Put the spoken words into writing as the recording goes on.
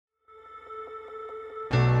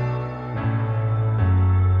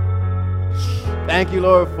Thank you,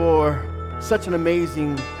 Lord, for such an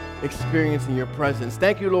amazing experience in your presence.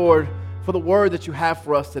 Thank you, Lord, for the word that you have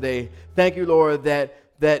for us today. Thank you, Lord, that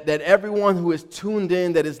everyone who is tuned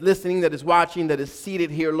in, that is listening, that is watching, that is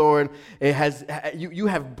seated here, Lord, you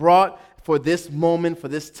have brought for this moment, for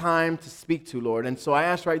this time to speak to, Lord. And so I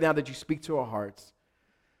ask right now that you speak to our hearts,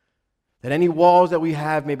 that any walls that we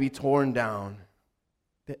have may be torn down,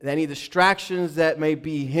 that any distractions that may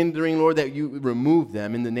be hindering, Lord, that you remove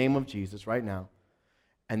them in the name of Jesus right now,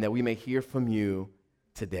 and that we may hear from you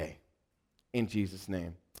today. In Jesus'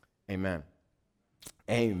 name, amen.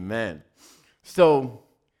 Amen. So,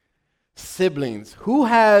 siblings, who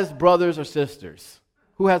has brothers or sisters?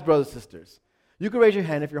 Who has brothers or sisters? You can raise your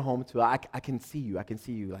hand if you're home too. I can see you. I can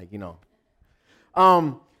see you, like, you know.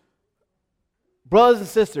 Brothers and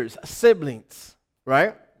sisters, siblings,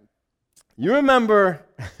 right? You remember,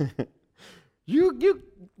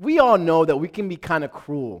 we all know that we can be kind of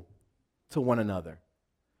cruel to one another.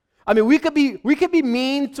 I mean, we could be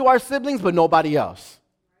mean to our siblings, but nobody else.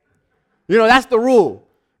 You know, that's the rule.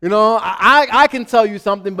 You know, I can tell you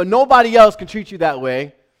something, but nobody else can treat you that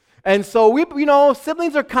way. And so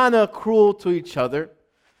siblings are kind of cruel to each other.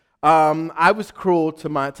 I was cruel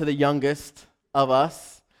to the youngest of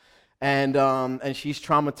us, and she's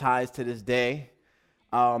traumatized to this day.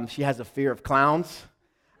 She has a fear of clowns.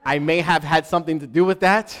 I may have had something to do with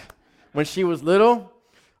that when she was little.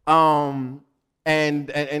 And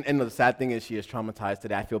the sad thing is she is traumatized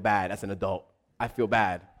today. I feel bad as an adult. I feel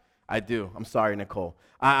bad. I do. I'm sorry, Nicole.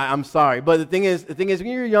 I'm sorry. But the thing is, when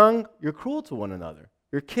you're young, you're cruel to one another.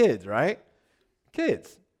 You're kids, right?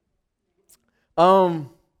 Kids.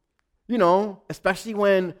 Especially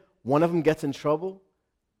when one of them gets in trouble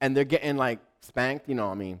and they're getting like spanked.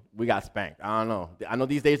 We got spanked. I don't know. I know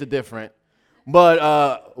these days are different.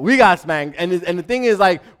 But we got spanked, and the thing is,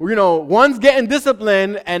 like, one's getting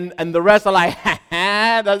disciplined, and the rest are like,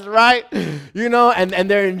 that's right, and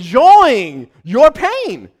they're enjoying your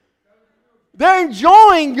pain. They're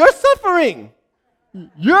enjoying your suffering.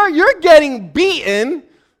 You're getting beaten,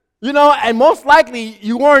 and most likely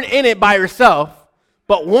you weren't in it by yourself,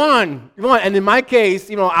 but one, and in my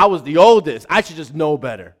case, I was the oldest. I should just know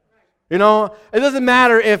better. It doesn't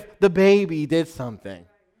matter if the baby did something.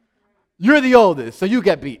 You're the oldest, so you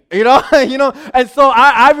get beat, And so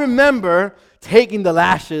I remember taking the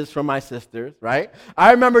lashes from my sisters, right?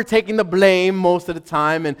 I remember taking the blame most of the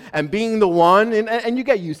time and being the one, and you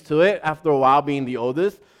get used to it after a while being the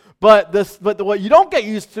oldest. But what you don't get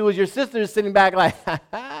used to is your sister is sitting back like,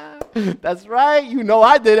 that's right,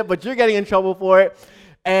 I did it, but you're getting in trouble for it.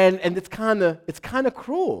 And it's kind of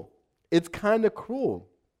cruel. It's kind of cruel.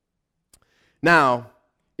 Now,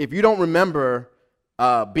 if you don't remember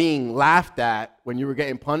being laughed at when you were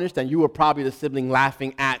getting punished, and you were probably the sibling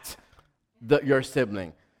laughing at your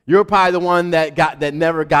sibling. You're probably the one that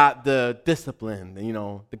never got the discipline,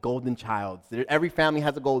 the golden child. Every family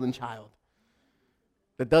has a golden child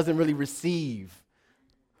that doesn't really receive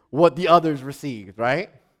what the others received, right?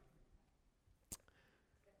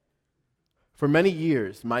 For many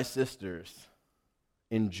years, my sisters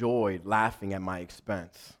enjoyed laughing at my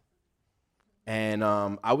expense. And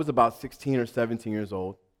I was about 16 or 17 years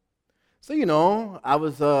old. So, I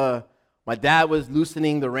was, my dad was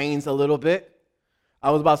loosening the reins a little bit.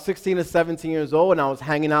 I was about 16 or 17 years old, and I was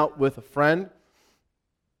hanging out with a friend.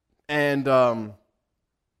 And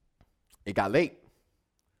it got late,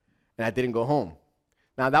 and I didn't go home.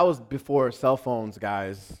 Now, that was before cell phones,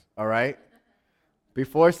 guys, all right?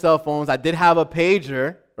 Before cell phones, I did have a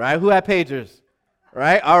pager, right? Who had pagers,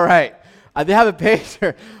 right? All right. I did have a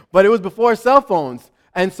pager, but it was before cell phones.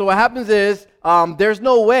 And so what happens is, there's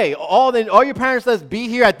no way. All your parents says, be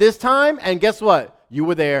here at this time, and guess what? You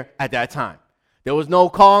were there at that time. There was no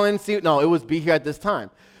calling. No, it was be here at this time.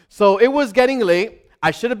 So it was getting late.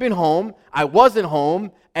 I should have been home. I wasn't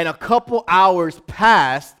home, and a couple hours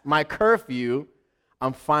past my curfew,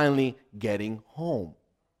 I'm finally getting home.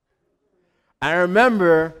 I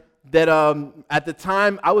remember that at the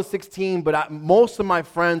time, I was 16, but most of my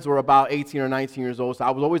friends were about 18 or 19 years old, so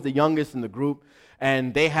I was always the youngest in the group,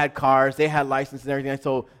 and they had cars, they had licenses and everything.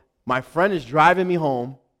 So my friend is driving me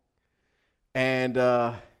home, and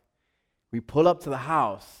we pull up to the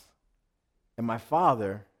house, and my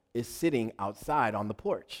father is sitting outside on the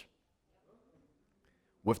porch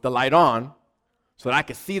with the light on so that I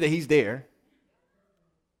could see that he's there.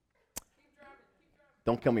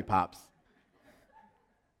 Don't kill me, Pops.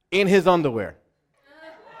 In his underwear.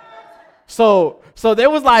 So there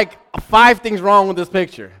was like 5 things wrong with this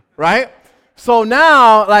picture, right? So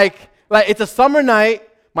now, like it's a summer night.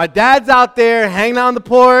 My dad's out there hanging out on the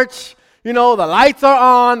porch. You know, the lights are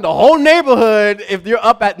on. The whole neighborhood, if you're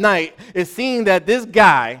up at night, is seeing that this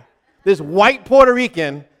guy, this white Puerto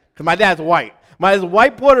Rican, because my dad's white, this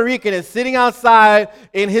white Puerto Rican is sitting outside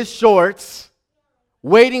in his shorts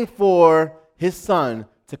waiting for his son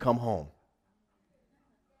to come home.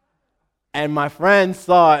 And my friend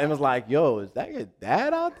saw it and was like, yo, is that your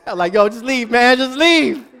dad out there? Like, yo, just leave, man, just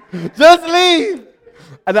leave. Just leave.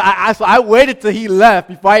 And so I waited till he left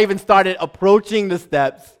before I even started approaching the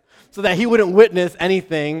steps so that he wouldn't witness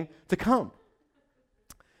anything to come.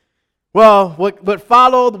 Well, what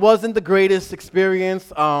followed wasn't the greatest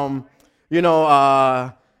experience. I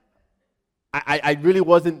really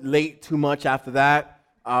wasn't late too much after that.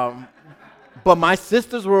 But my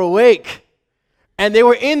sisters were awake, and they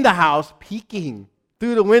were in the house peeking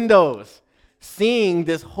through the windows, seeing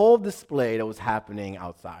this whole display that was happening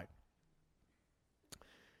outside.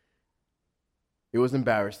 It was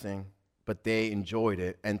embarrassing, but they enjoyed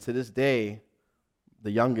it. And to this day,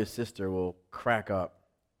 the youngest sister will crack up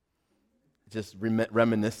just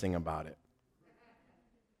reminiscing about it.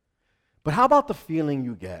 But how about the feeling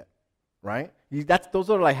you get, right?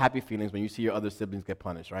 Those are like happy feelings when you see your other siblings get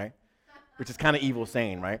punished, right? Which is kind of evil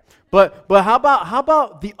saying, right? But how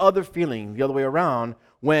about the other feeling, the other way around,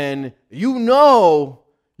 when you know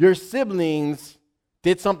your siblings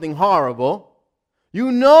did something horrible,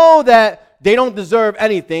 you know that they don't deserve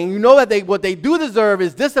anything, you know that what they do deserve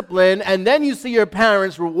is discipline, and then you see your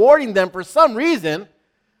parents rewarding them for some reason,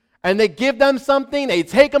 and they give them something, they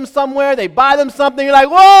take them somewhere, they buy them something, you're like,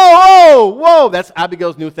 whoa, that's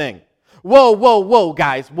Abigail's new thing. Whoa,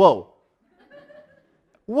 guys, whoa.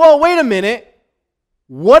 Whoa, wait a minute.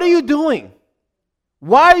 What are you doing?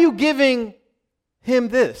 Why are you giving him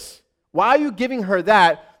this? Why are you giving her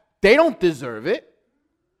that? They don't deserve it.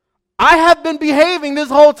 I have been behaving this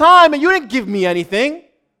whole time, and you didn't give me anything.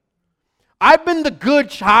 I've been the good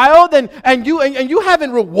child, and you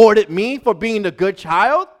haven't rewarded me for being the good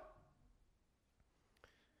child.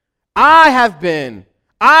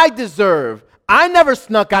 I deserve. I never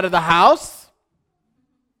snuck out of the house.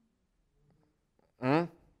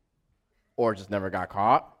 Or just never got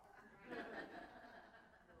caught.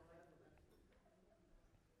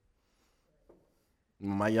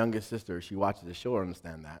 My youngest sister, she watches the show,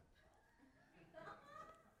 understand that.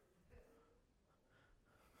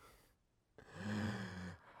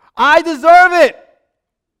 I deserve it.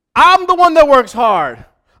 I'm the one that works hard.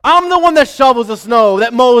 I'm the one that shovels the snow,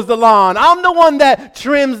 that mows the lawn. I'm the one that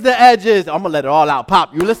trims the edges. I'm going to let it all out.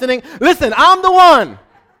 Pop, you listening? Listen, I'm the one.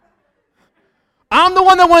 I'm the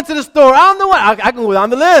one that went to the store. I'm the one. I can go down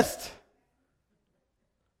the list.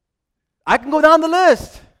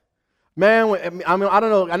 Man, I mean, I don't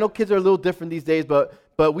know. I know kids are a little different these days, but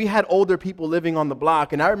we had older people living on the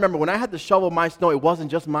block. And I remember when I had to shovel my snow, it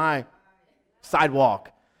wasn't just my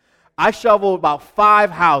sidewalk. I shoveled about 5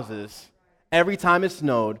 houses every time it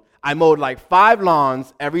snowed. I mowed like 5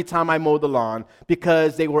 lawns every time I mowed the lawn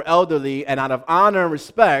because they were elderly, and out of honor and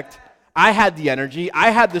respect, I had the energy, I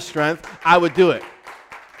had the strength, I would do it.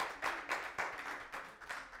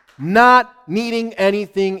 Not needing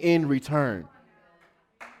anything in return.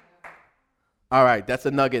 All right, that's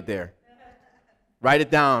a nugget there. Write it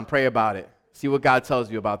down, pray about it. See what God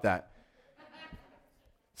tells you about that.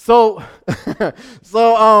 So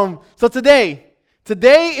today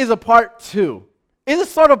is a part 2. It's a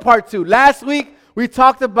sort of part 2. Last week we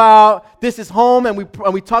talked about this is home, and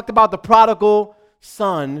we talked about the prodigal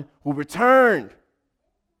son who returned.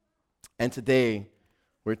 And today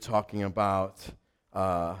we're talking about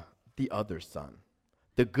the other son,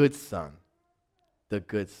 the good son,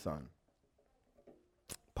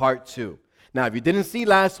 Part 2. Now, if you didn't see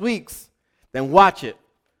last week's, then watch it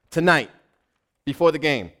tonight before the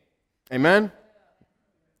game. Amen?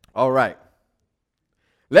 All right.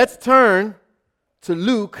 Let's turn to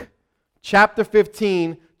Luke chapter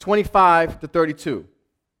 15, 25 to 32.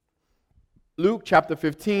 Luke chapter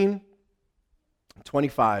 15,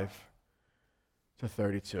 25 to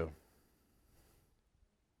 32.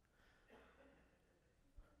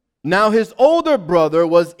 Now his older brother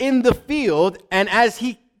was in the field, and as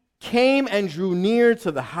he came and drew near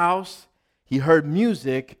to the house, he heard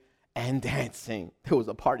music and dancing. There was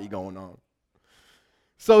a party going on.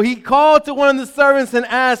 So he called to one of the servants and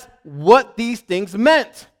asked what these things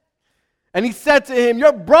meant. And he said to him,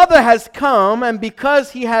 "Your brother has come, and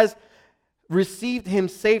because he has received him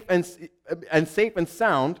safe and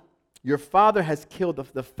sound, your father has killed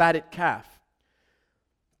the fatted calf."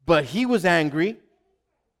 But he was angry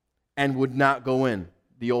and would not go in,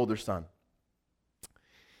 the older son.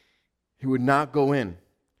 He would not go in.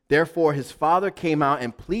 Therefore his father came out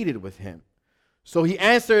and pleaded with him. So he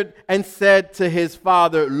answered and said to his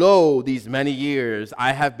father, Lo, these many years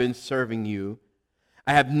I have been serving you.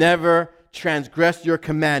 I have never transgressed your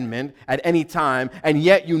commandment at any time, and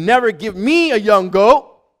yet you never give me a young goat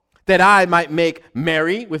that I might make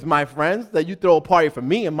merry with my friends, that you throw a party for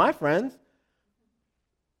me and my friends.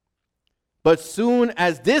 But soon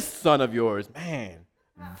as this son of yours,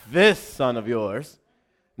 this son of yours,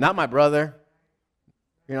 not my brother,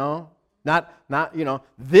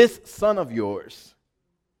 this son of yours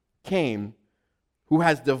came, who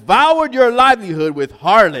has devoured your livelihood with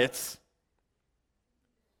harlots,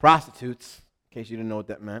 prostitutes, in case you didn't know what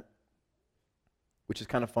that meant, which is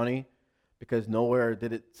kind of funny because nowhere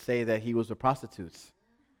did it say that he was with prostitutes.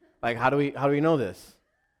 Like, how do we know this?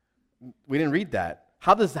 We didn't read that.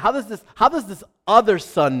 How does this other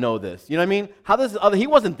son know this? You know what I mean? How does the other? He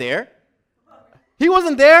wasn't there. He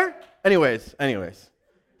wasn't there. Anyways,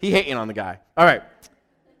 he hating on the guy. All right.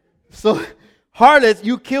 So, harlots,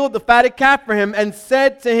 you killed the fatted calf for him and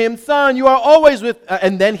said to him, Son, you are always with.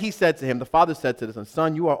 And then he said to him, the father said to the son,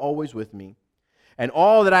 Son, you are always with me, and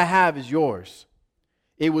all that I have is yours.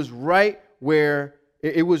 It was right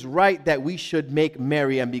that we should make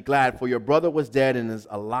merry and be glad, for your brother was dead and is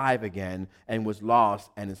alive again, and was lost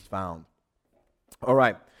and is found. All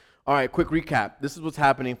right, quick recap. This is what's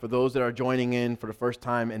happening for those that are joining in for the first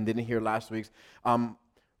time and didn't hear last week's.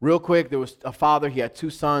 Real quick, there was a father, he had 2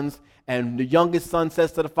 sons, and the youngest son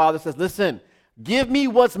says to the father, listen, give me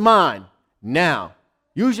what's mine now.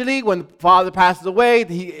 Usually when the father passes away,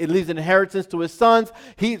 it leaves an inheritance to his sons.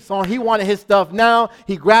 He wanted his stuff now.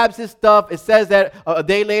 He grabs his stuff. It says that a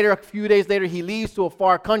few days later, he leaves to a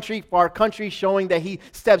far country showing that he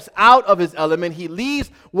steps out of his element. He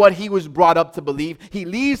leaves what he was brought up to believe. He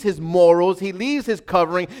leaves his morals. He leaves his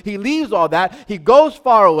covering. He leaves all that. He goes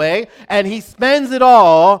far away, and he spends it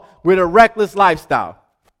all with a reckless lifestyle.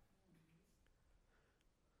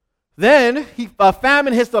 Then a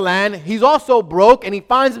famine hits the land. He's also broke, and he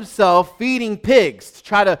finds himself feeding pigs to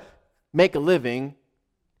try to make a living.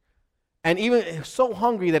 And even so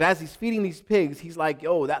hungry that as he's feeding these pigs, he's like,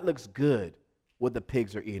 yo, that looks good, what the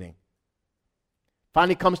pigs are eating.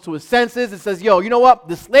 Finally comes to his senses and says, yo, you know what?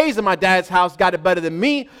 The slaves in my dad's house got it better than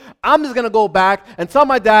me. I'm just going to go back and tell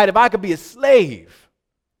my dad if I could be a slave.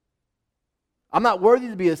 I'm not worthy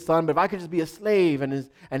to be his son, but if I could just be a slave.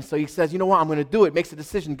 And so he says, you know what, I'm going to do it. Makes a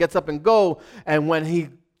decision, gets up and go. And when his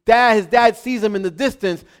dad sees him in the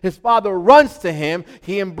distance, his father runs to him.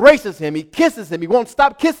 He embraces him. He kisses him. He won't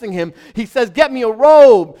stop kissing him. He says, get me a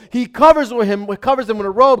robe. He covers him with a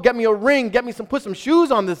robe. Get me a ring. Put some shoes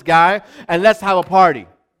on this guy, and let's have a party.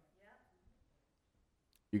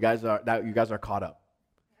 You guys are caught up.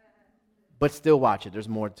 But still watch it. There's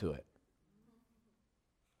more to it.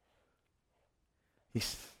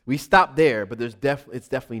 We stop there, but it's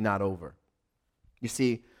definitely not over. You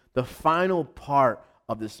see, the final part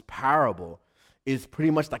of this parable is pretty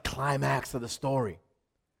much the climax of the story.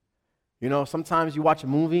 You know, sometimes you watch a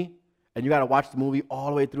movie and you got to watch the movie all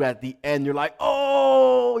the way through. At the end, you're like,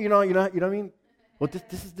 oh, you know what I mean? Well,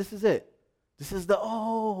 this is it. This is the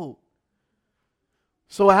oh.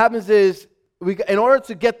 So what happens is, in order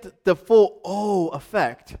to get the full oh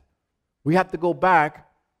effect, we have to go back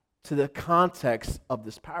to the context of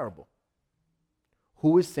this parable.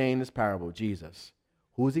 Who is saying this parable? Jesus.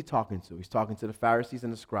 Who is he talking to? He's talking to the Pharisees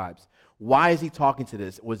and the scribes. Why is he talking to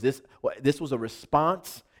this? This was a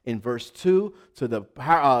response in verse 2 to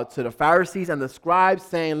the Pharisees and the scribes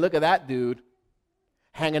saying, look at that dude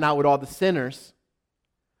hanging out with all the sinners.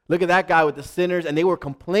 Look at that guy with the sinners. And they were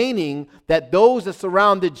complaining that those that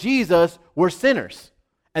surrounded Jesus were sinners.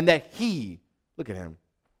 And that look at him.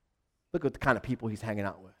 Look at the kind of people he's hanging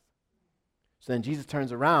out with. So then Jesus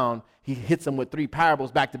turns around, he hits them with 3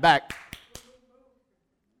 parables back to back.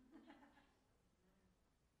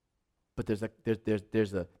 But there's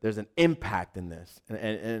an impact in this.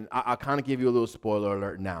 And I'll kind of give you a little spoiler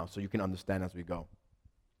alert now so you can understand as we go.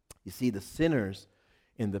 You see, the sinners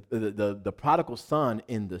in the prodigal son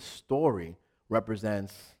in the story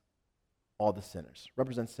represents all the sinners,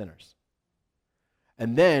 represents sinners.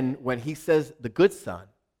 And then when he says the good son,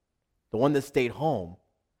 the one that stayed home,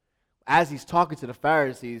 as he's talking to the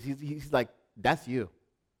Pharisees, he's like, that's you.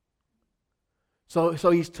 So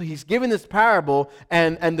he's giving this parable,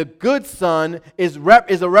 and the good son is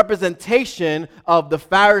a representation of the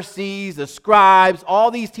Pharisees, the scribes,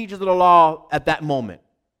 all these teachers of the law at that moment.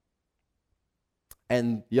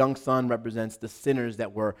 And the young son represents the sinners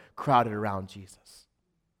that were crowded around Jesus.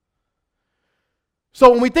 So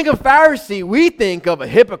when we think of Pharisee, we think of a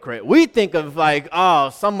hypocrite. We think of like, oh,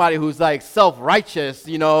 somebody who's like self-righteous,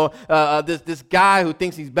 this guy who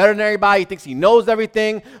thinks he's better than everybody, he thinks he knows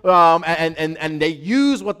everything, and they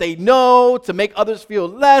use what they know to make others feel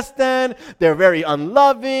less than. They're very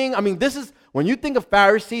unloving. I mean, when you think of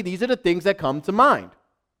Pharisee, these are the things that come to mind.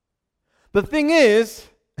 The thing is,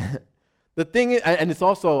 and it's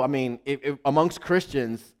also, I mean, amongst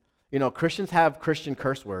Christians, Christians have Christian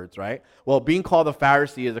curse words, right? Well, being called a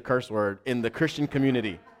Pharisee is a curse word in the Christian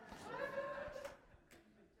community.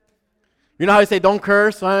 You know how they say don't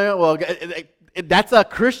curse? Well, that's a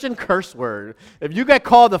Christian curse word. If you get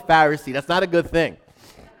called a Pharisee, that's not a good thing.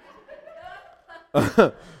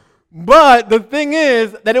 But the thing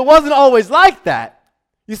is that it wasn't always like that.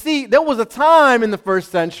 You see, there was a time in the first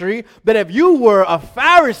century that if you were a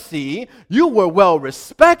Pharisee, you were well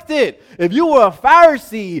respected. If you were a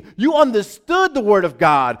Pharisee, you understood the Word of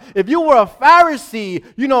God. If you were a Pharisee,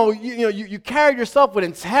 you carried yourself with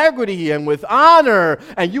integrity and with honor,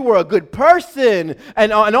 and you were a good person,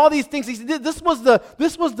 and all these things. This was the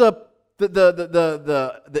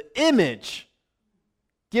image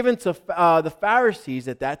given to the Pharisees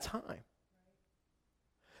at that time.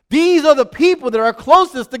 These are the people that are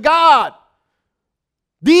closest to God.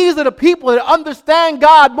 These are the people that understand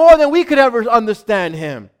God more than we could ever understand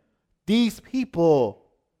Him. These people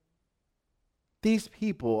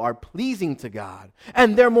are pleasing to God,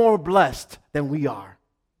 and they're more blessed than we are.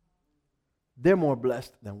 They're more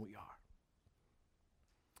blessed than we are.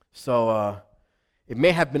 So it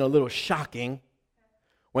may have been a little shocking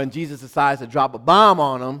when Jesus decides to drop a bomb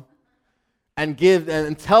on them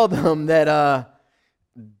and tell them that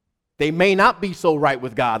they may not be so right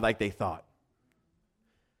with God like they thought.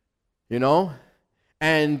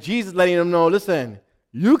 And Jesus letting them know, listen,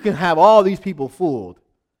 you can have all these people fooled,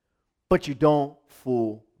 but you don't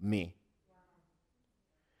fool me.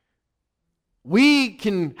 We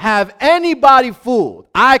can have anybody fooled.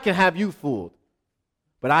 I can have you fooled,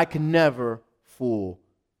 but I can never fool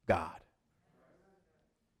God.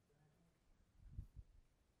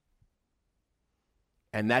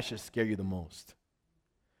 And that should scare you the most.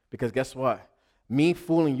 Because guess what? Me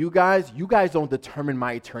fooling you guys don't determine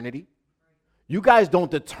my eternity. You guys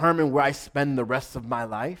don't determine where I spend the rest of my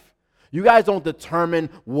life. You guys don't determine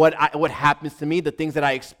what happens to me, the things that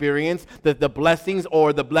I experience, the blessings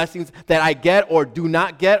or the blessings that I get or do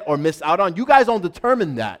not get or miss out on. You guys don't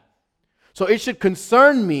determine that. So it should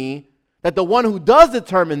concern me that the one who does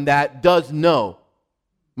determine that does know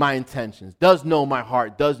my intentions, does know my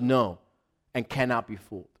heart, does know, and cannot be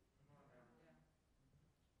fooled.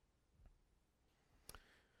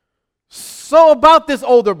 So about this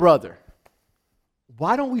older brother,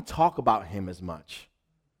 why don't we talk about him as much?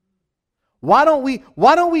 Why don't we,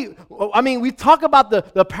 we talk about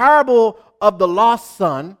the parable of the lost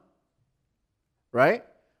son, right?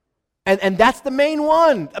 And that's the main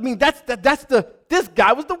one. I mean, this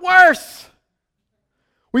guy was the worst.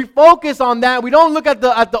 We focus on that. We don't look at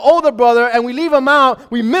the older brother and we leave him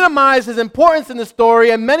out. We minimize his importance in the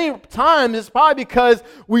story, and many times it's probably because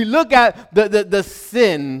we look at the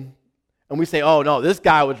sin and we say, oh no, this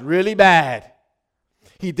guy was really bad.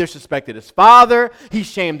 He disrespected his father. He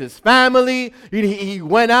shamed his family. He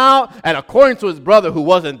went out, and according to his brother who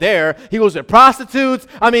wasn't there, he was with prostitutes.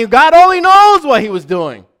 I mean, God only knows what he was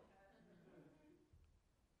doing.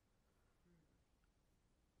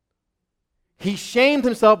 He shamed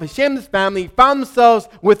himself. He shamed his family. He found themselves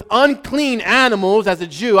with unclean animals as a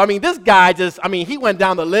Jew. I mean, this guy he went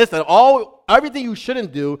down the list of everything you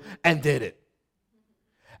shouldn't do and did it.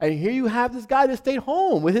 And here you have this guy that stayed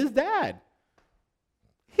home with his dad.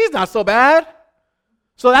 He's not so bad.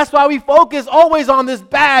 So that's why we focus always on this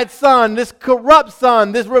bad son, this corrupt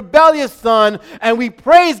son, this rebellious son, and we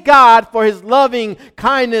praise God for his loving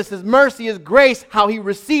kindness, his mercy, his grace, how he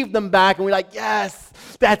received them back, and we're like, yes,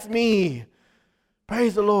 that's me.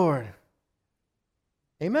 Praise the Lord.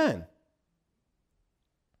 Amen.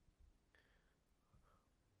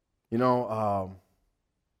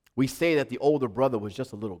 We say that the older brother was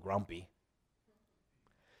just a little grumpy.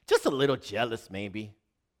 Just a little jealous, maybe.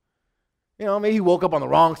 Maybe he woke up on the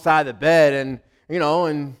wrong side of the bed and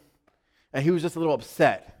he was just a little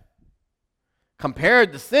upset.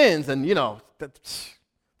 Compared to sins, and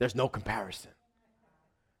there's no comparison.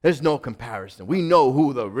 There's no comparison. We know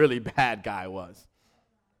who the really bad guy was.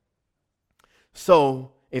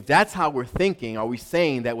 So, if that's how we're thinking, are we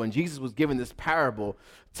saying that when Jesus was giving this parable,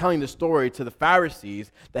 telling the story to the Pharisees,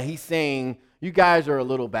 that he's saying, you guys are a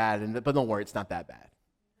little bad, but don't worry, it's not that bad?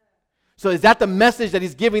 So is that the message that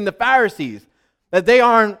he's giving the Pharisees? That they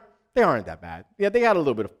aren't that bad. Yeah, they had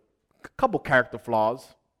a couple character flaws,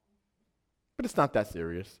 but it's not that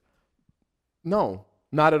serious. No,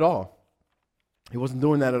 not at all. He wasn't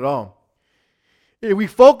doing that at all. If we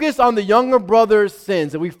focus on the younger brother's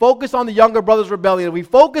sins, and we focus on the younger brother's rebellion, and we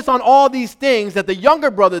focus on all these things that the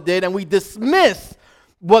younger brother did, and we dismiss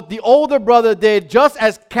what the older brother did just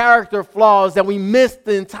as character flaws, then we miss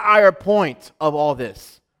the entire point of all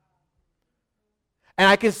this. And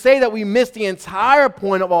I can say that we miss the entire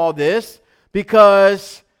point of all this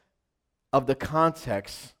because of the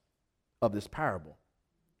context of this parable.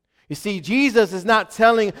 You see, Jesus is not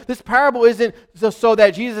telling, this parable isn't so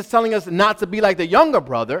that Jesus is telling us not to be like the younger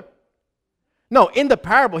brother. No, in the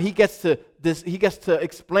parable, he gets to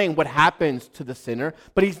explain what happens to the sinner.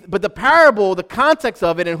 But the parable, the context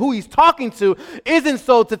of it and who he's talking to isn't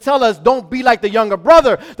so to tell us don't be like the younger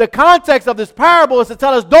brother. The context of this parable is to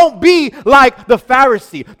tell us don't be like the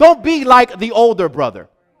Pharisee. Don't be like the older brother.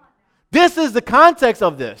 This is the context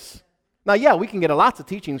of this. Now, yeah, we can get lots of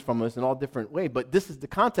teachings from us in all different ways, but this is the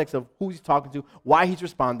context of who he's talking to, why he's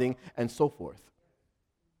responding, and so forth.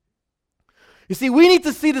 You see, we need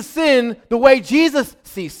to see the sin the way Jesus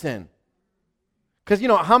sees sin. Because,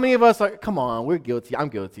 how many of us are, come on, we're guilty, I'm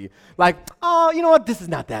guilty. Like, oh, you know what, this is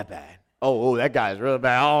not that bad. Oh, that guy's real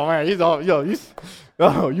bad. Oh, man,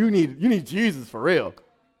 you need Jesus for real.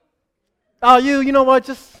 Oh, you know what,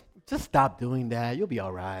 just stop doing that. You'll be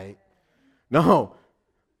all right. No.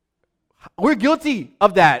 We're guilty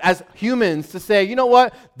of that as humans to say, you know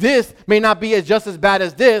what, this may not be just as bad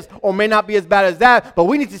as this or may not be as bad as that, but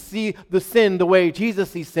we need to see the sin the way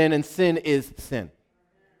Jesus sees sin, and sin is sin.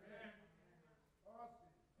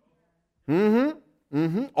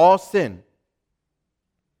 All sin.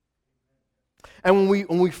 And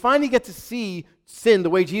when we finally get to see sin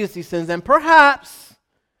the way Jesus sees sins, then perhaps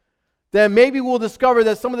then maybe we'll discover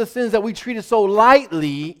that some of the sins that we treated so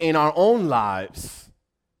lightly in our own lives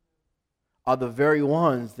are the very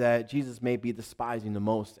ones that Jesus may be despising the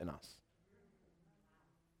most in us.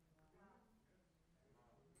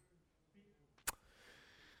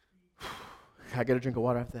 Can I get a drink of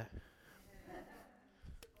water after that?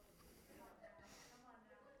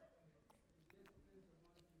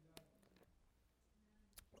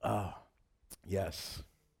 Yes.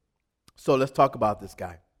 So let's talk about this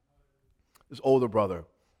guy, this older brother.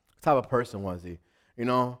 What type of person was he?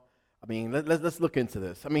 Let's look into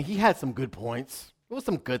this. He had some good points. There was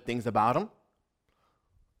some good things about him.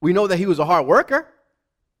 We know that he was a hard worker,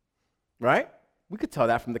 right? We could tell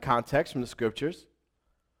that from the context, from the scriptures.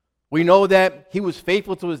 We know that he was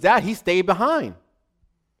faithful to his dad. He stayed behind.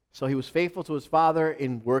 So he was faithful to his father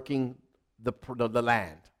in working the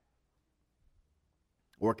land.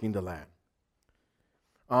 Working the land.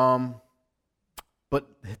 But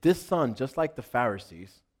this son, just like the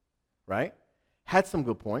Pharisees, right, had some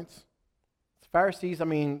good points. The Pharisees,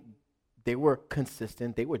 they were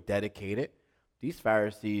consistent. They were dedicated. These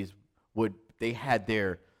Pharisees they had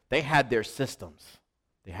their systems.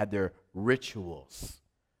 They had their rituals.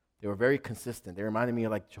 They were very consistent. They reminded me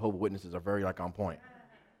of like Jehovah's Witnesses are very on point.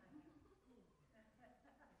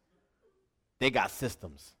 They got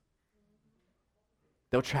systems.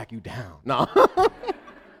 They'll track you down. No.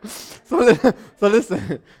 So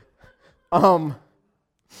listen. But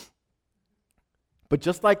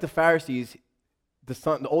just like the Pharisees,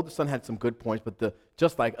 the older son had some good points, but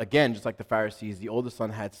just like the Pharisees, the older son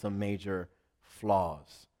had some major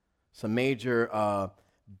flaws, some major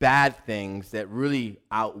bad things that really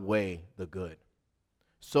outweigh the good.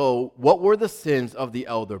 So what were the sins of the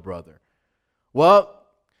elder brother? Well,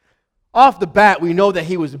 off the bat, we know that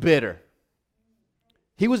he was bitter.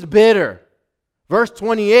 He was bitter. Verse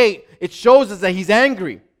 28, it shows us that he's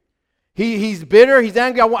angry. He's bitter, he's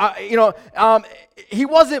angry. He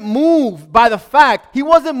wasn't moved by the fact. He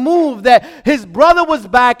wasn't moved that his brother was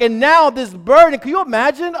back and now this burden. Can you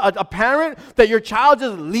imagine a parent that your child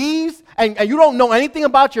just leaves and you don't know anything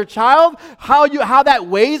about your child? How that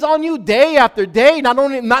weighs on you day after day, not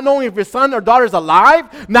knowing if your son or daughter is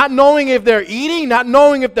alive, not knowing if they're eating, not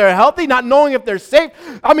knowing if they're healthy, not knowing if they're safe.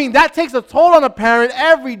 That takes a toll on a parent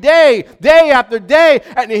every day, day after day.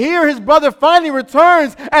 And here his brother finally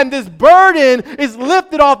returns and this burden is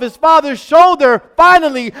lifted off his father's shoulder.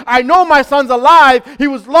 Finally, I know my son's alive. He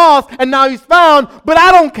was lost and now he's found, but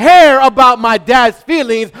I don't care about my dad's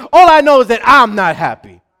feelings. All I know is that I'm not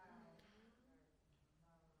happy.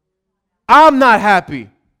 I'm not happy.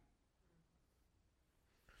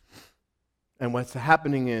 And what's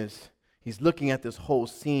happening is he's looking at this whole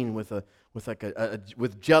scene with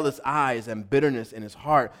jealous eyes and bitterness in his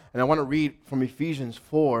heart. And I want to read from Ephesians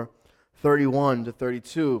 4:31 to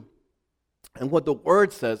 32. And what the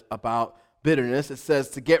word says about bitterness, it says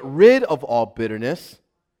to get rid of all bitterness,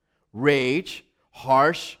 rage,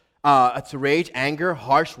 harsh to rage, anger,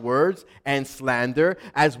 harsh words, and slander,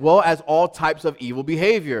 as well as all types of evil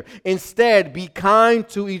behavior. Instead, be kind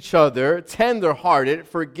to each other, tender-hearted,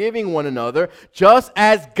 forgiving one another, just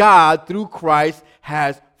as God, through Christ,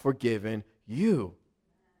 has forgiven you.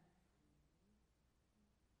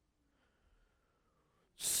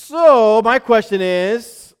 So, my question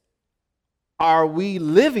is, are we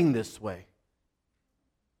living this way?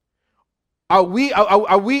 Are we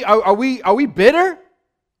bitter?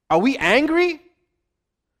 Are we angry?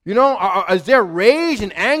 You know, is there rage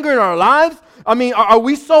and anger in our lives? I mean, are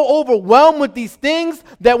we so overwhelmed with these things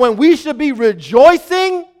that when we should be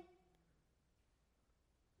rejoicing,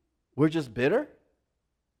 we're just bitter,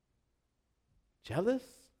 jealous,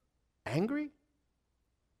 angry?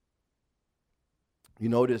 You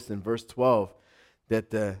notice in verse 12 that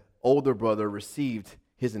the older brother received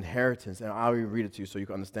his inheritance. And I'll read it to you so you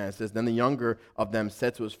can understand. It says, then the younger of them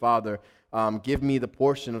said to his father, give me the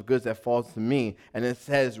portion of goods that falls to me. And it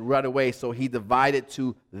says right away, so he divided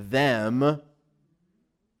to them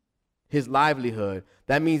his livelihood.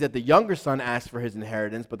 That means that the younger son asked for his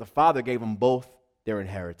inheritance, but the father gave them both their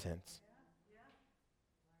inheritance.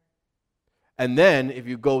 And then if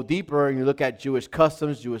you go deeper and you look at Jewish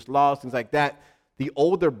customs, Jewish laws, things like that, the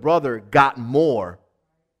older brother gets more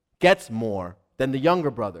than the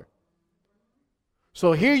younger brother.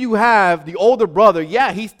 So here you have the older brother,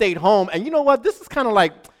 yeah, he stayed home. And you know what? This is kind of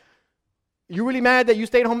like, you really mad that you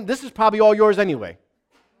stayed home? This is probably all yours anyway.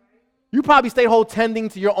 You probably stayed home tending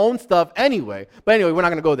to your own stuff anyway. But anyway, we're not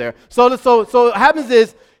going to go there. So what happens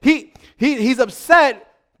is he's upset,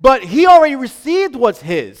 but he already received what's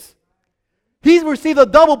his. He's received a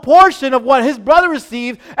double portion of what his brother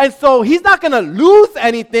received, and so he's not going to lose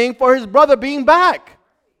anything for his brother being back.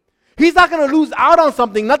 He's not going to lose out on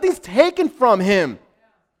something. Nothing's taken from him.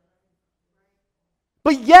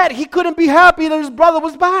 But yet, he couldn't be happy that his brother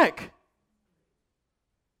was back.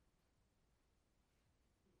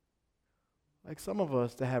 Like some of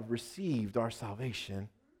us that have received our salvation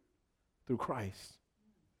through Christ.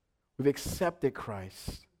 We've accepted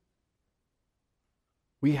Christ.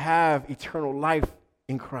 We have eternal life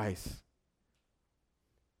in Christ.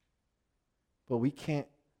 But we can't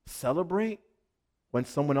celebrate when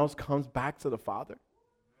someone else comes back to the Father.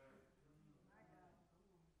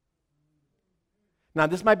 Now,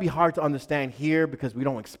 this might be hard to understand here because we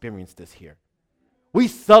don't experience this here. We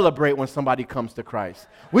celebrate when somebody comes to Christ.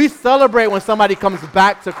 We celebrate when somebody comes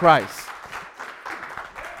back to Christ.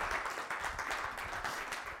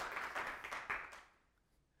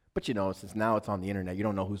 But you know, since now it's on the internet, you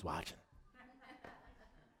don't know who's watching.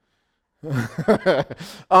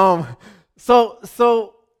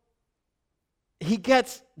 So he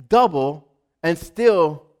gets double, and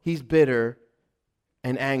still he's bitter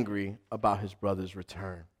and angry about his brother's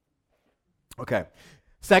return. Okay.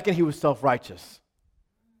 Second, he was self-righteous.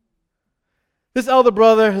 His older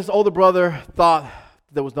brother thought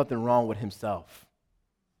there was nothing wrong with himself.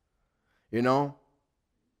 You know?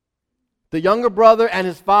 The younger brother and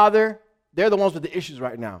his father, they're the ones with the issues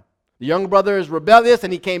right now. The younger brother is rebellious,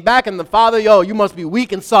 and he came back, and the father, you must be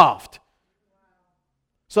weak and soft.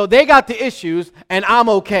 So they got the issues, and I'm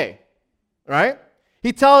okay. Right?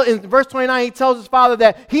 In verse 29, he tells his father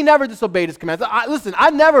that he never disobeyed his commands. Listen,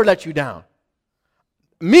 I never let you down.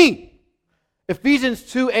 Me. Ephesians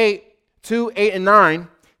 2:8-9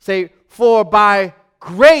 say, for by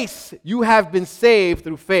grace you have been saved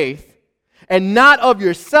through faith, and not of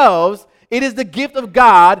yourselves. It is the gift of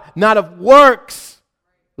God, not of works,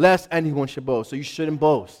 lest anyone should boast. So you shouldn't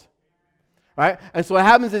boast. Right? And so what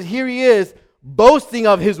happens is here he is boasting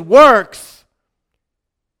of his works,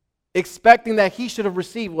 expecting that he should have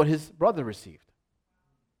received what his brother received.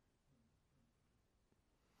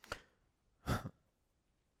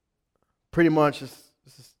 Pretty much, this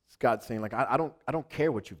is God saying, like, I don't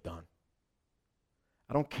care what you've done.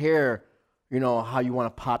 I don't care, how you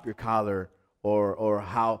want to pop your collar or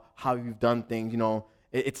how you've done things.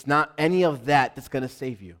 It's not any of that that's going to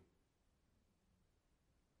save you.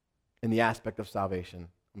 In the aspect of salvation,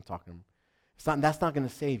 I'm talking. That's not going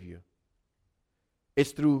to save you.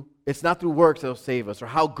 It's not through works that'll save us or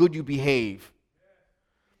how good you behave.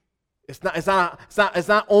 It's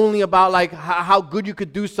not only about like how good you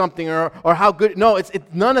could do something or how good. No, it's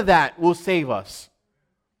none of that will save us.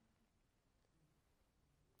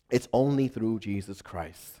 It's only through Jesus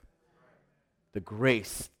Christ. The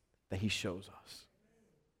grace that he shows us.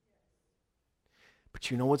 But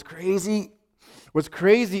you know what's crazy? What's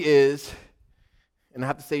crazy is, and I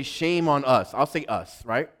have to say shame on us. I'll say us,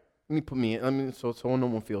 right? So no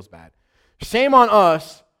one feels bad. Shame on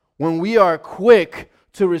us when we are quick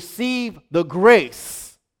to receive the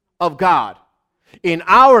grace of God. in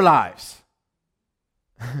our lives.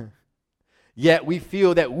 Yet we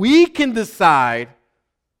feel that we can decide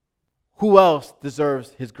who else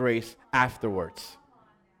deserves his grace afterwards.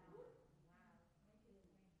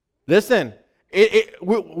 Listen,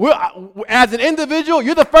 as an individual,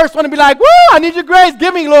 you're the first one to be like, woo, I need your grace.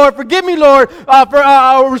 Give me, Lord. Forgive me, Lord.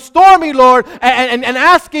 Restore me, Lord. And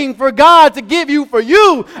asking for God to give you for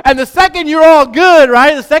you. And the second you're all good,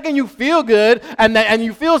 right? The second you feel good and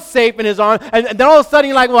you feel safe in his arms. And then all of a sudden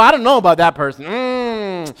you're like, well, I don't know about that person.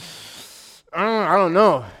 I don't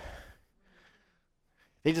know.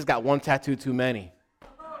 They just got one tattoo too many.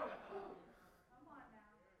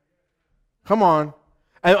 Come on.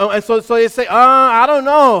 And so they say, I don't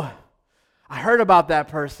know. I heard about that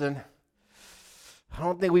person. I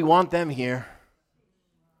don't think we want them here.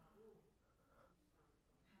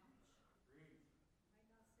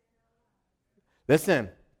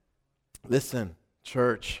 Listen,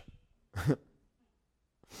 church.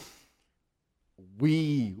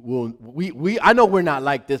 I know we're not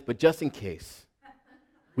like this, but just in case,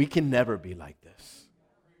 we can never be like this.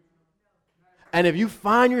 And if you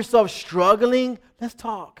find yourself struggling, let's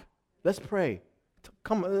talk. Let's pray.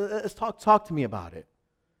 Come, let's talk. Talk to me about it.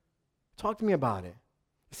 Talk to me about it.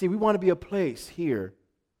 See, we want to be a place here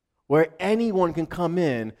where anyone can come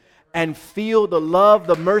in and feel the love,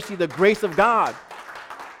 the mercy, the grace of God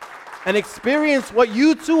and experience what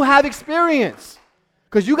you too have experienced.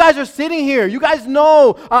 Because you guys are sitting here. You guys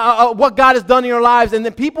know what God has done in your lives. And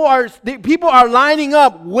then people are lining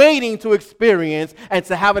up waiting to experience and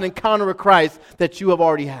to have an encounter with Christ that you have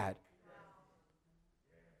already had.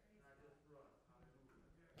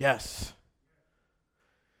 Yes.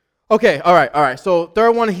 Okay, all right. So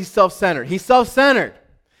third one, he's self-centered. He's self-centered.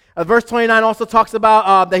 Verse 29 also talks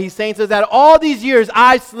about that he's saying to us that all these years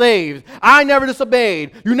I slaved. I never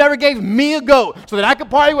disobeyed. You never gave me a goat so that I could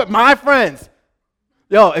party with my friends.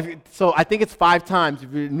 So I think it's 5 times.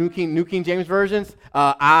 If you're New King James versions,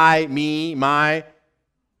 I, me, my.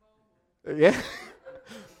 Yeah.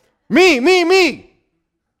 Me.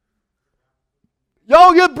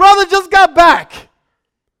 Yo, your brother just got back.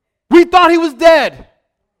 We thought he was dead.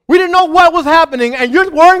 We didn't know what was happening, and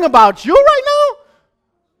you're worrying about you right now?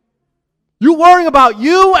 You're worrying about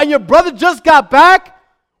you, and your brother just got back?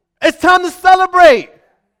 It's time to celebrate.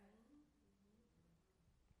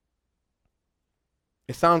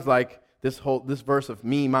 It sounds like this verse of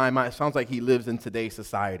me, my, it sounds like he lives in today's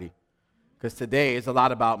society. Because today is a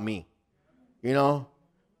lot about me. You know?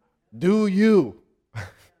 Do you?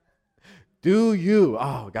 Do you?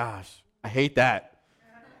 Oh, gosh. I hate that.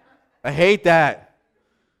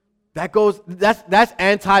 That's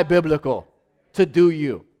anti-biblical to do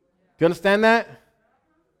you. Do you understand that?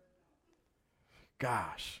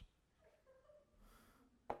 Gosh.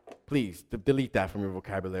 Please, delete that from your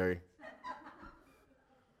vocabulary.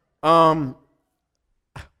 That's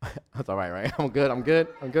all right? I'm good.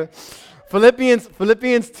 Philippians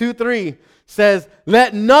 2:3 says,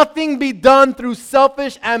 let nothing be done through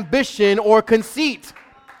selfish ambition or conceit,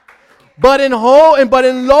 but in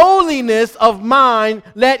lowliness of mind,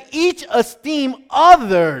 let each esteem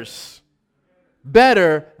others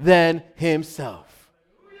better than himself.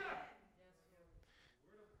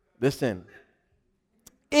 Listen,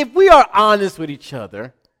 if we are honest with each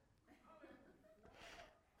other,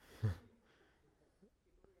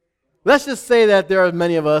 let's just say that there are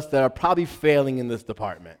many of us that are probably failing in this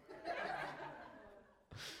department.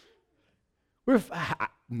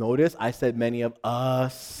 Notice I said many of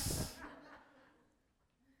us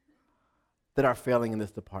that are failing in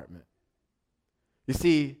this department. You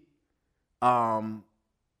see,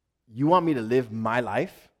 you want me to live my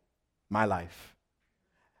life,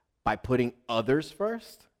 by putting others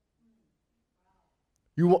first?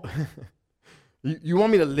 You want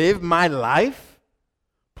me to live my life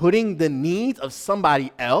putting the needs of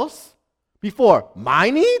somebody else before my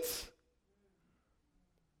needs?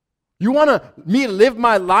 You want me to live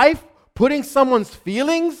my life putting someone's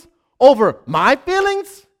feelings over my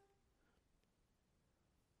feelings?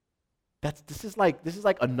 This is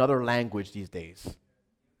like another language these days.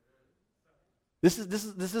 This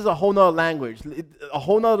is a whole nother language. A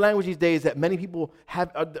whole nother language these days that many people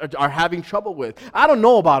are having trouble with. I don't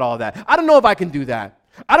know about all that. I don't know if I can do that.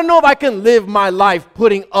 I don't know if I can live my life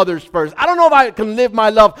putting others first. I don't know if I can live my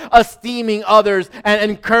life esteeming others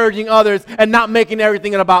and encouraging others and not making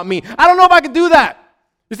everything about me. I don't know if I can do that.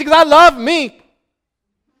 You see, because I love me.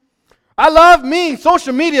 I love me.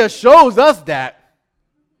 Social media shows us that.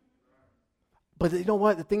 But you know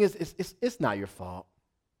what? The thing is, it's not your fault.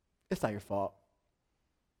 It's not your fault.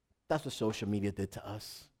 That's what social media did to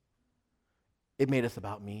us. It made us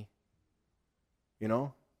about me. You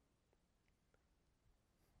know?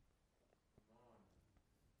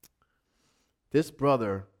 this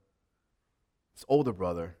brother, this older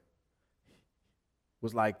brother,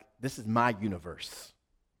 was like, this is my universe.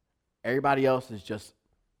 Everybody else is just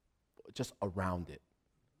around it.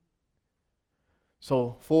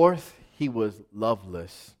 So fourth, he was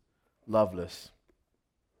loveless. 1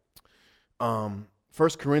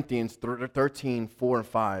 Corinthians 13, 4 and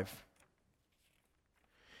 5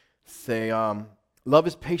 say, love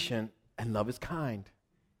is patient and love is kind.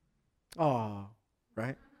 Oh,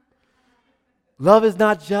 right? Love is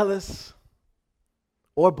not jealous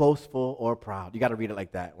or boastful or proud. You got to read it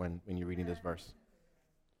like that when you're reading this verse.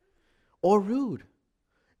 Or rude.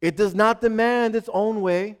 It does not demand its own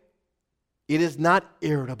way. It is not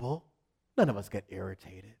irritable. None of us get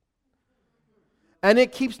irritated. And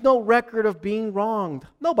it keeps no record of being wronged.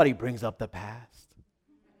 Nobody brings up the past.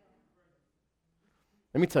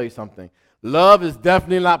 Let me tell you something. Love is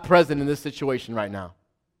definitely not present in this situation right now.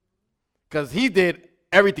 Because he did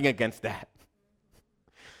everything against that.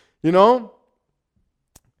 You know?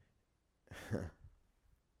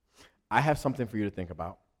 I have something for you to think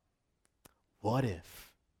about. What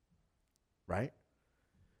if, right?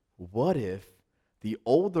 What if the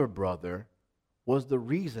older brother was the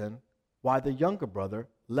reason why the younger brother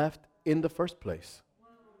left in the first place?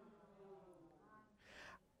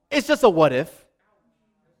 It's just a what if.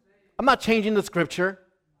 I'm not changing the scripture.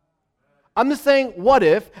 I'm just saying what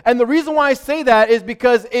if. And the reason why I say that is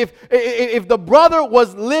because if the brother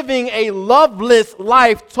was living a loveless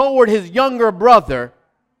life toward his younger brother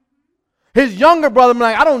would be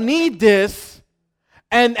like, I don't need this.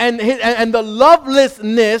 And the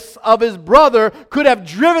lovelessness of his brother could have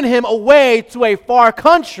driven him away to a far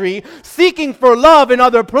country, seeking for love in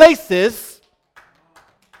other places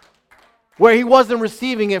where he wasn't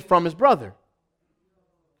receiving it from his brother.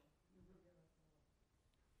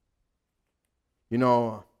 You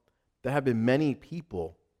know, there have been many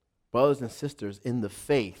people, brothers and sisters in the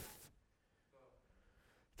faith,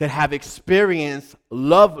 that have experienced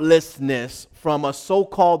lovelessness from a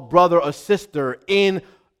so-called brother or sister in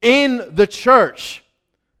the church.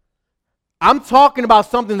 I'm talking about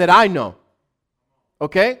something that I know.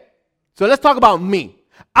 Okay? So let's talk about me.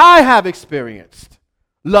 I have experienced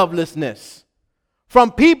lovelessness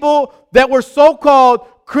from people that were so-called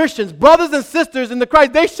Christians, brothers and sisters in the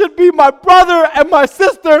Christ. They should be my brother and my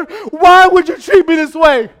sister. Why would you treat me this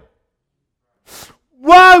way?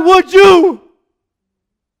 Why would you?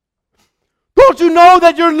 Don't you know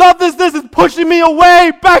that your lovelessness is pushing me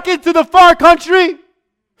away back into the far country?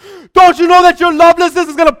 Don't you know that your lovelessness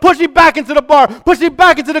is going to push me back into the bar, push me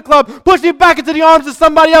back into the club, push me back into the arms of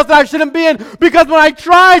somebody else that I shouldn't be in? Because when I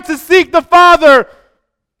tried to seek the Father,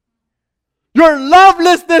 your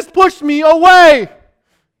lovelessness pushed me away.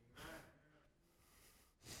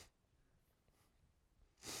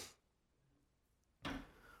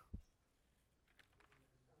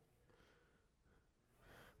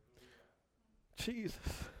 Jesus.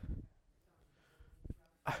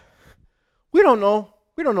 We don't know.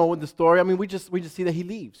 We don't know what the story. I mean, we just see that he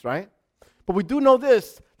leaves, right? But we do know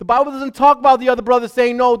this. The Bible doesn't talk about the other brother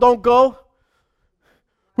saying, no, don't go.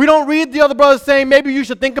 We don't read the other brother saying, maybe you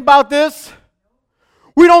should think about this.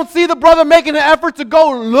 We don't see the brother making an effort to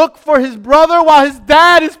go look for his brother while his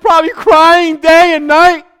dad is probably crying day and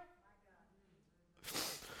night.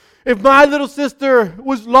 If my little sister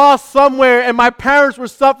was lost somewhere and my parents were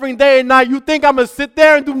suffering day and night, you think I'm going to sit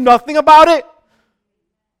there and do nothing about it?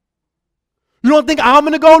 You don't think I'm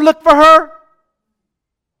going to go look for her?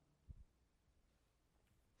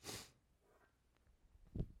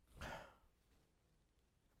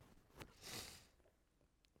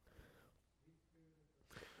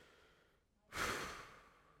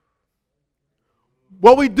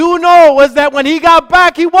 What we do know is that when he got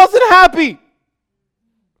back, he wasn't happy.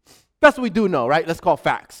 That's what we do know, right? Let's call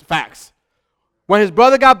facts. Facts. When his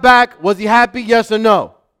brother got back, was he happy? Yes or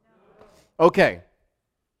no? Okay.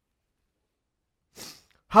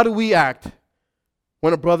 How do we act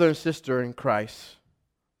when a brother and sister in Christ,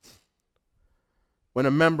 when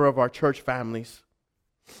a member of our church families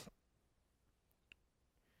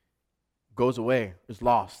goes away, is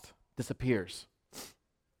lost, disappears?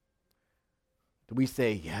 Do we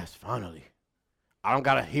say, yes, finally, I don't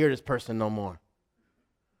got to hear this person no more?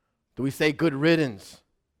 Do we say good riddance?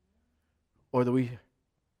 Or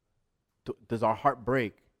does our heart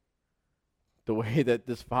break the way that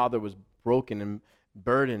this father was broken and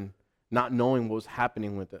burdened, not knowing what was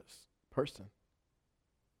happening with this person?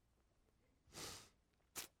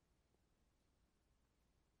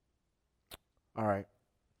 All right.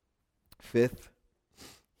 Fifth,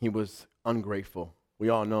 he was ungrateful. We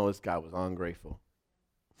all know this guy was ungrateful.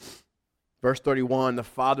 Verse 31, the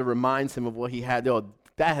father reminds him of what he had.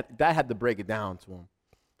 Dad had to break it down to him.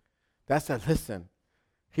 Dad said, listen.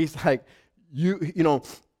 He's like,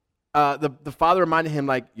 the father reminded him,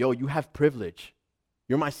 like, yo, you have privilege.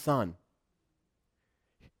 You're my son.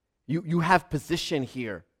 You have position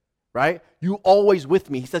here, right? You always with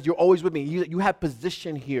me. He says, you're always with me. You have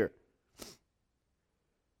position here.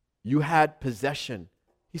 You had possession.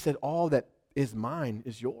 He said, all that is mine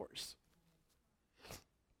is yours.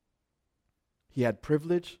 He had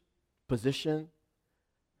privilege, position,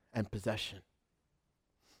 and possession.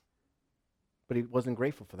 But he wasn't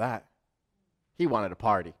grateful for that. He wanted a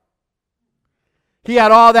party. He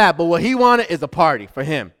had all that, but what he wanted is a party for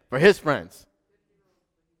him, for his friends.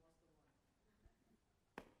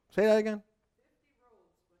 Say that again.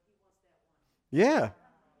 Yeah.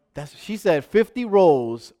 She said 50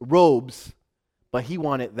 robes, but he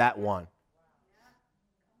wanted that one.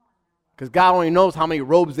 Because God only knows how many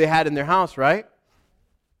robes they had in their house, right?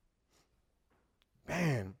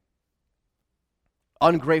 Man.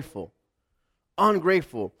 Ungrateful.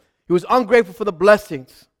 He was ungrateful for the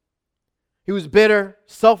blessings. He was bitter,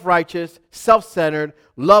 self-righteous, self-centered,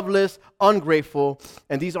 loveless, ungrateful,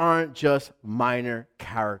 and these aren't just minor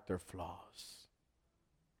character flaws.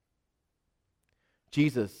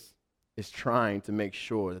 Jesus is trying to make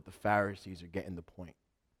sure that the Pharisees are getting the point.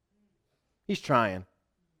 He's trying.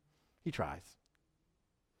 He tries.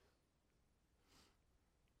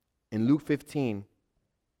 In Luke 15,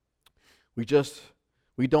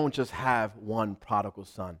 we don't just have one prodigal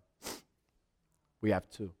son. We have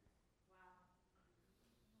two.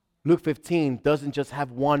 Luke 15 doesn't just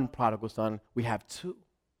have one prodigal son, we have two.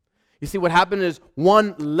 You see, what happened is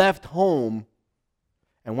one left home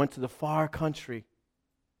and went to the far country,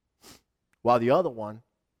 while the other one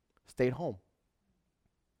stayed home.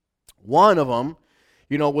 One of them,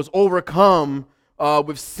 was overcome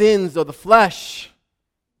with sins of the flesh,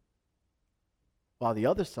 while the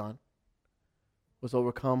other son was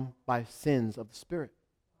overcome by sins of the spirit.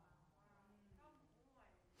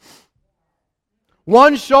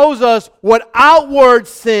 One shows us what outward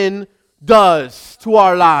sin does to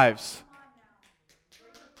our lives.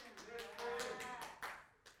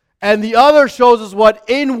 And the other shows us what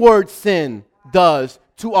inward sin does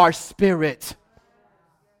to our spirit,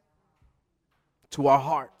 to our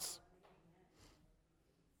hearts.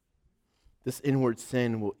 This inward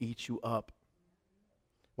sin will eat you up.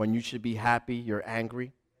 When you should be happy, you're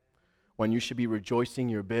angry. When you should be rejoicing,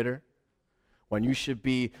 you're bitter. When you should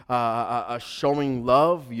be showing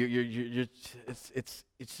love, it's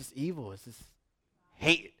just evil. It's just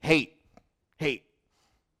hate.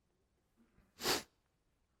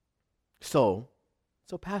 So,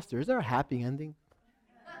 Pastor, is there a happy ending?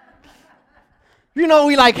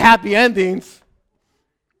 We like happy endings.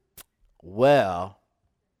 Well,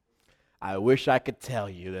 I wish I could tell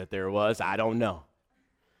you that there was. I don't know.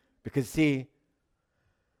 Because see,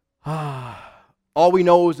 all we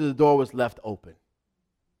know is that the door was left open.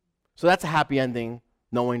 So that's a happy ending,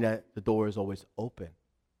 knowing that the door is always open.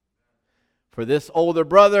 For this older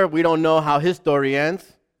brother, we don't know how his story ends,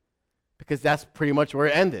 because that's pretty much where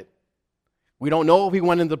it ended. We don't know if he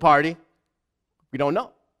went into the party. We don't know.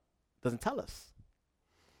 It doesn't tell us.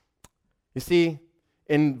 You see,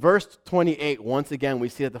 in verse 28, once again, we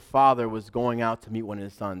see that the father was going out to meet one of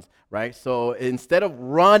his sons, right? So instead of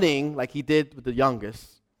running like he did with the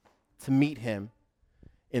youngest to meet him,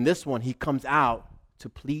 in this one, he comes out to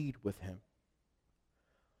plead with him.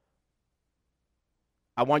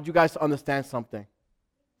 I want you guys to understand something.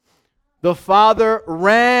 The father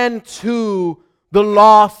ran to the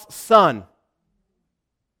lost son.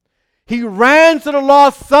 He ran to the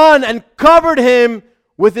lost son and covered him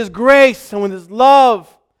with his grace and with his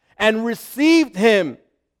love and received him.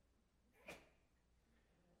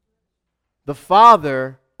 The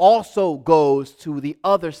father also goes to the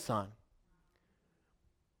other son.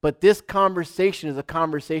 But this conversation is a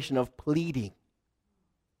conversation of pleading.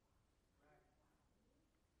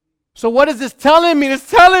 So what is this telling me? It's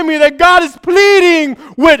telling me that God is pleading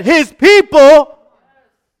with his people,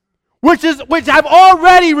 which I've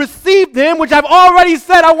already received him, which I've already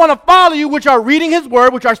said I want to follow you, which are reading his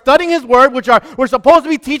word, which are studying his word, we're supposed to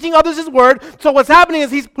be teaching others his word. So what's happening is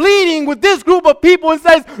he's pleading with this group of people and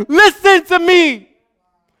says, listen to me.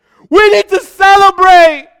 We need to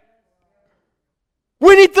celebrate.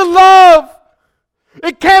 We need to love.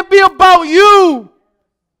 It can't be about you.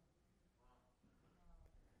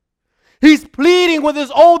 He's pleading with his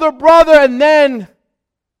older brother, and then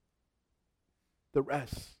the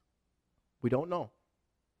rest, we don't know.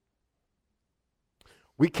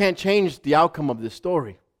 We can't change the outcome of this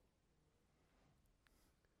story.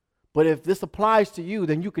 But if this applies to you,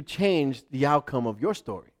 then you could change the outcome of your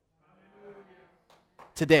story.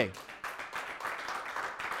 today.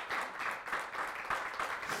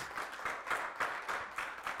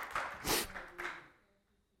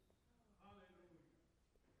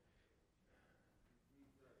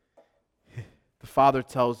 The father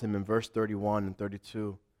tells him in verse 31 and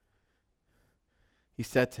 32, he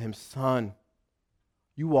said to him, "Son,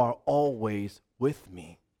 you are always with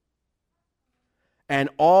me, and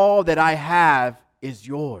all that I have is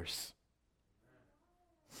yours.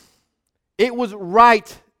 It was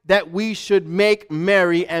right that we should make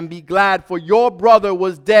merry and be glad, for your brother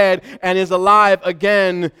was dead and is alive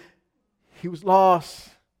again. He was lost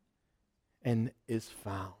and is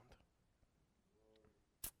found."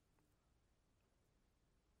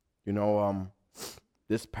 You know,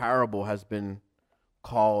 this parable has been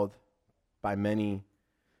called by many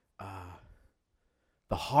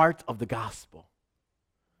the heart of the gospel.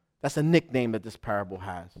 That's a nickname that this parable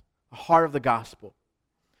has, the heart of the gospel.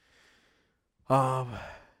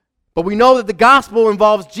 But we know that the gospel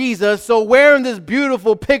involves Jesus, so where in this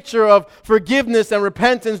beautiful picture of forgiveness and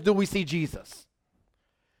repentance do we see Jesus?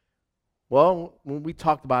 Well, when we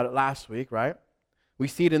talked about it last week, right? We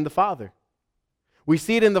see it in the Father. We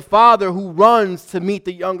see it in the Father who runs to meet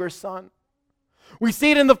the younger son. We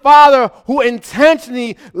see it in the Father who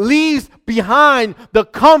intentionally leaves behind the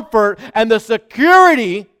comfort and the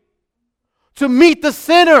security to meet the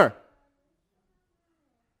sinner.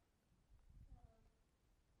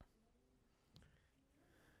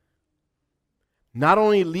 Not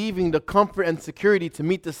only leaving the comfort and security to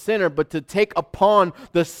meet the sinner, but to take upon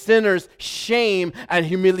the sinner's shame and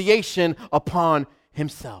humiliation upon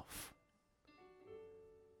himself.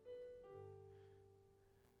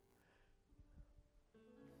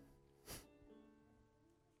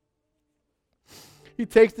 He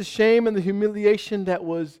takes the shame and the humiliation that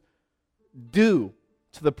was due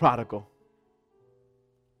to the prodigal.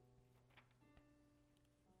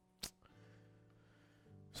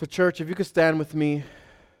 So, church, if you could stand with me.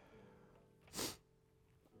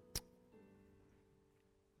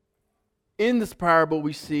 In this parable,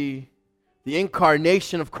 we see the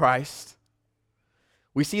incarnation of Christ.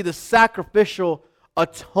 We see the sacrificial,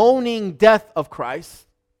 atoning death of Christ.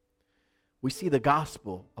 We see the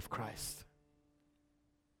gospel of Christ.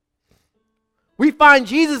 We find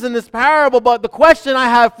Jesus in this parable, but the question I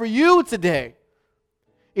have for you today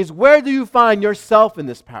is, where do you find yourself in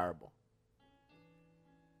this parable?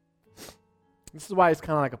 This is why it's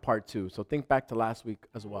kind of like a part 2, so think back to last week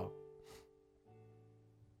as well.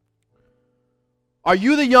 Are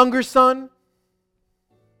you the younger son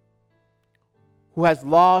who has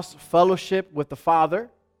lost fellowship with the Father?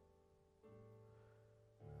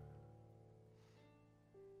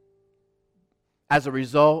 As a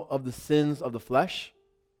result of the sins of the flesh?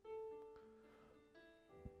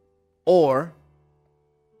 Or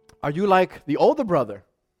are you like the older brother,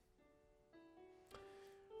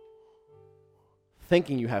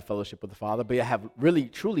 thinking you have fellowship with the Father, but you have really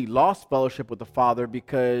truly lost fellowship with the Father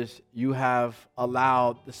because you have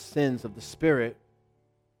allowed the sins of the Spirit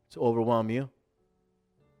to overwhelm you?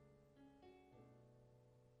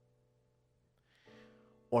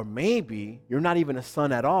 Or maybe you're not even a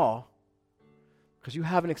son at all, because you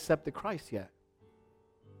haven't accepted Christ yet.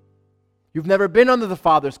 You've never been under the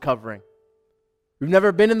Father's covering. You've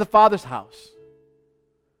never been in the Father's house.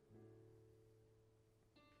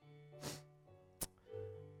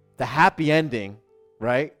 The happy ending,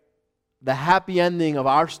 right? The happy ending of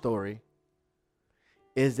our story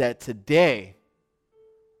is that today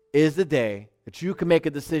is the day that you can make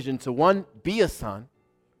a decision to, one, be a son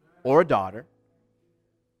or a daughter.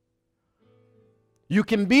 You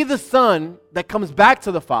can be the son that comes back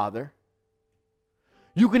to the Father.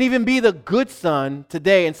 You can even be the good son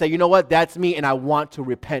today and say, you know what, that's me and I want to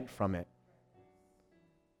repent from it.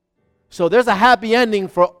 So there's a happy ending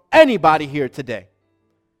for anybody here today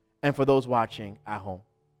and for those watching at home.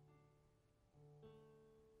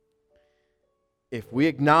 If we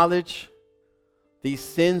acknowledge these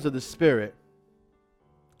sins of the Spirit,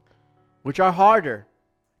 which are harder,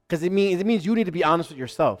 because it means you need to be honest with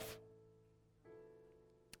yourself.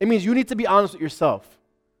 It means you need to be honest with yourself.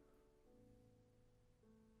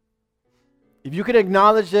 If you can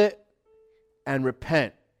acknowledge it and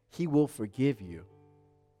repent, He will forgive you.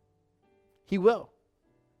 He will.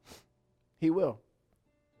 He will.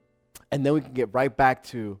 And then we can get right back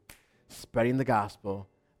to spreading the gospel,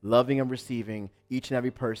 loving and receiving each and every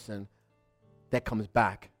person that comes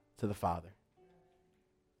back to the Father.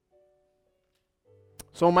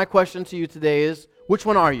 So my question to you today is, which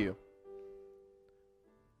one are you?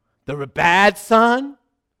 The bad son?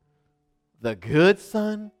 The good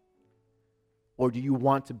son? Or do you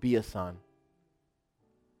want to be a son?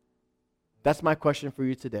 That's my question for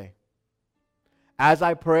you today. As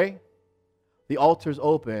I pray, the altar's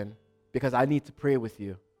open because I need to pray with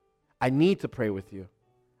you. I need to pray with you.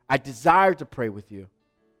 I desire to pray with you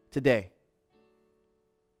today.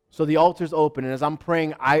 So the altar's open, and as I'm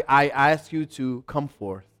praying, I ask you to come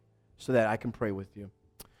forth so that I can pray with you.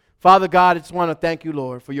 Father God, I just want to thank you,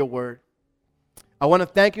 Lord, for your word. I want to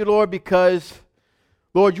thank you, Lord, because,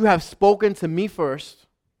 Lord, you have spoken to me first.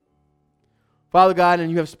 Father God,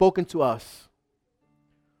 and you have spoken to us.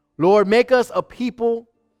 Lord, make us a people,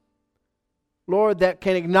 Lord, that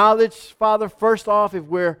can acknowledge, Father, first off,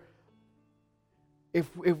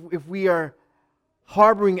 if we are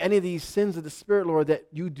harboring any of these sins of the Spirit, Lord, that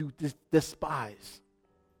you do despise.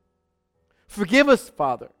 Forgive us,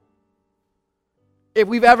 Father, if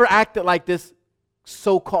we've ever acted like this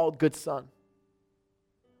so-called good son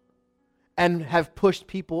and have pushed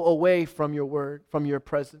people away from your word, from your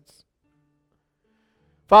presence.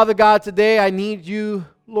 Father God, today I need you,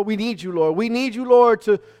 Lord. We need you, Lord. We need you, Lord,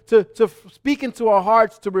 to speak into our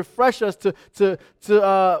hearts, to refresh us, to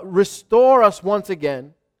restore us once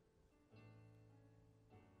again.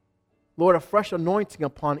 Lord, a fresh anointing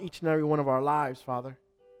upon each and every one of our lives, Father.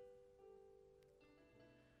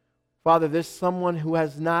 Father, there's someone who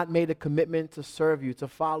has not made a commitment to serve you, to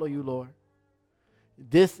follow you, Lord.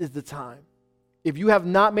 This is the time. If you have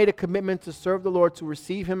not made a commitment to serve the Lord, to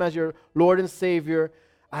receive Him as your Lord and Savior,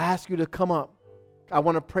 I ask you to come up. I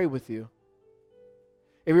want to pray with you.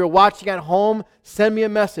 If you're watching at home, send me a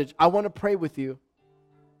message. I want to pray with you.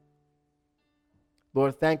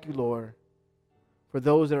 Lord, thank you, Lord, for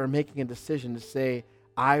those that are making a decision to say,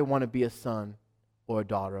 I want to be a son or a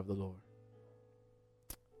daughter of the Lord.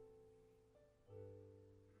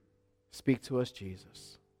 Speak to us,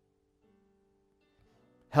 Jesus.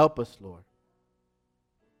 Help us, Lord.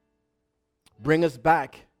 Bring us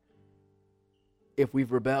back if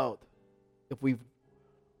we've rebelled, if we've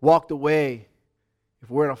walked away, if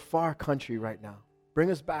we're in a far country right now.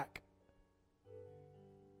 Bring us back.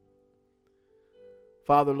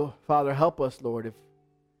 Father, help us, Lord, if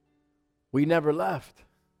we never left,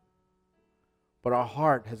 but our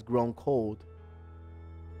heart has grown cold.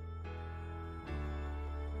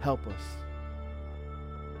 Help us.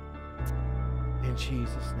 In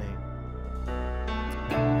Jesus' name.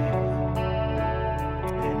 Amen.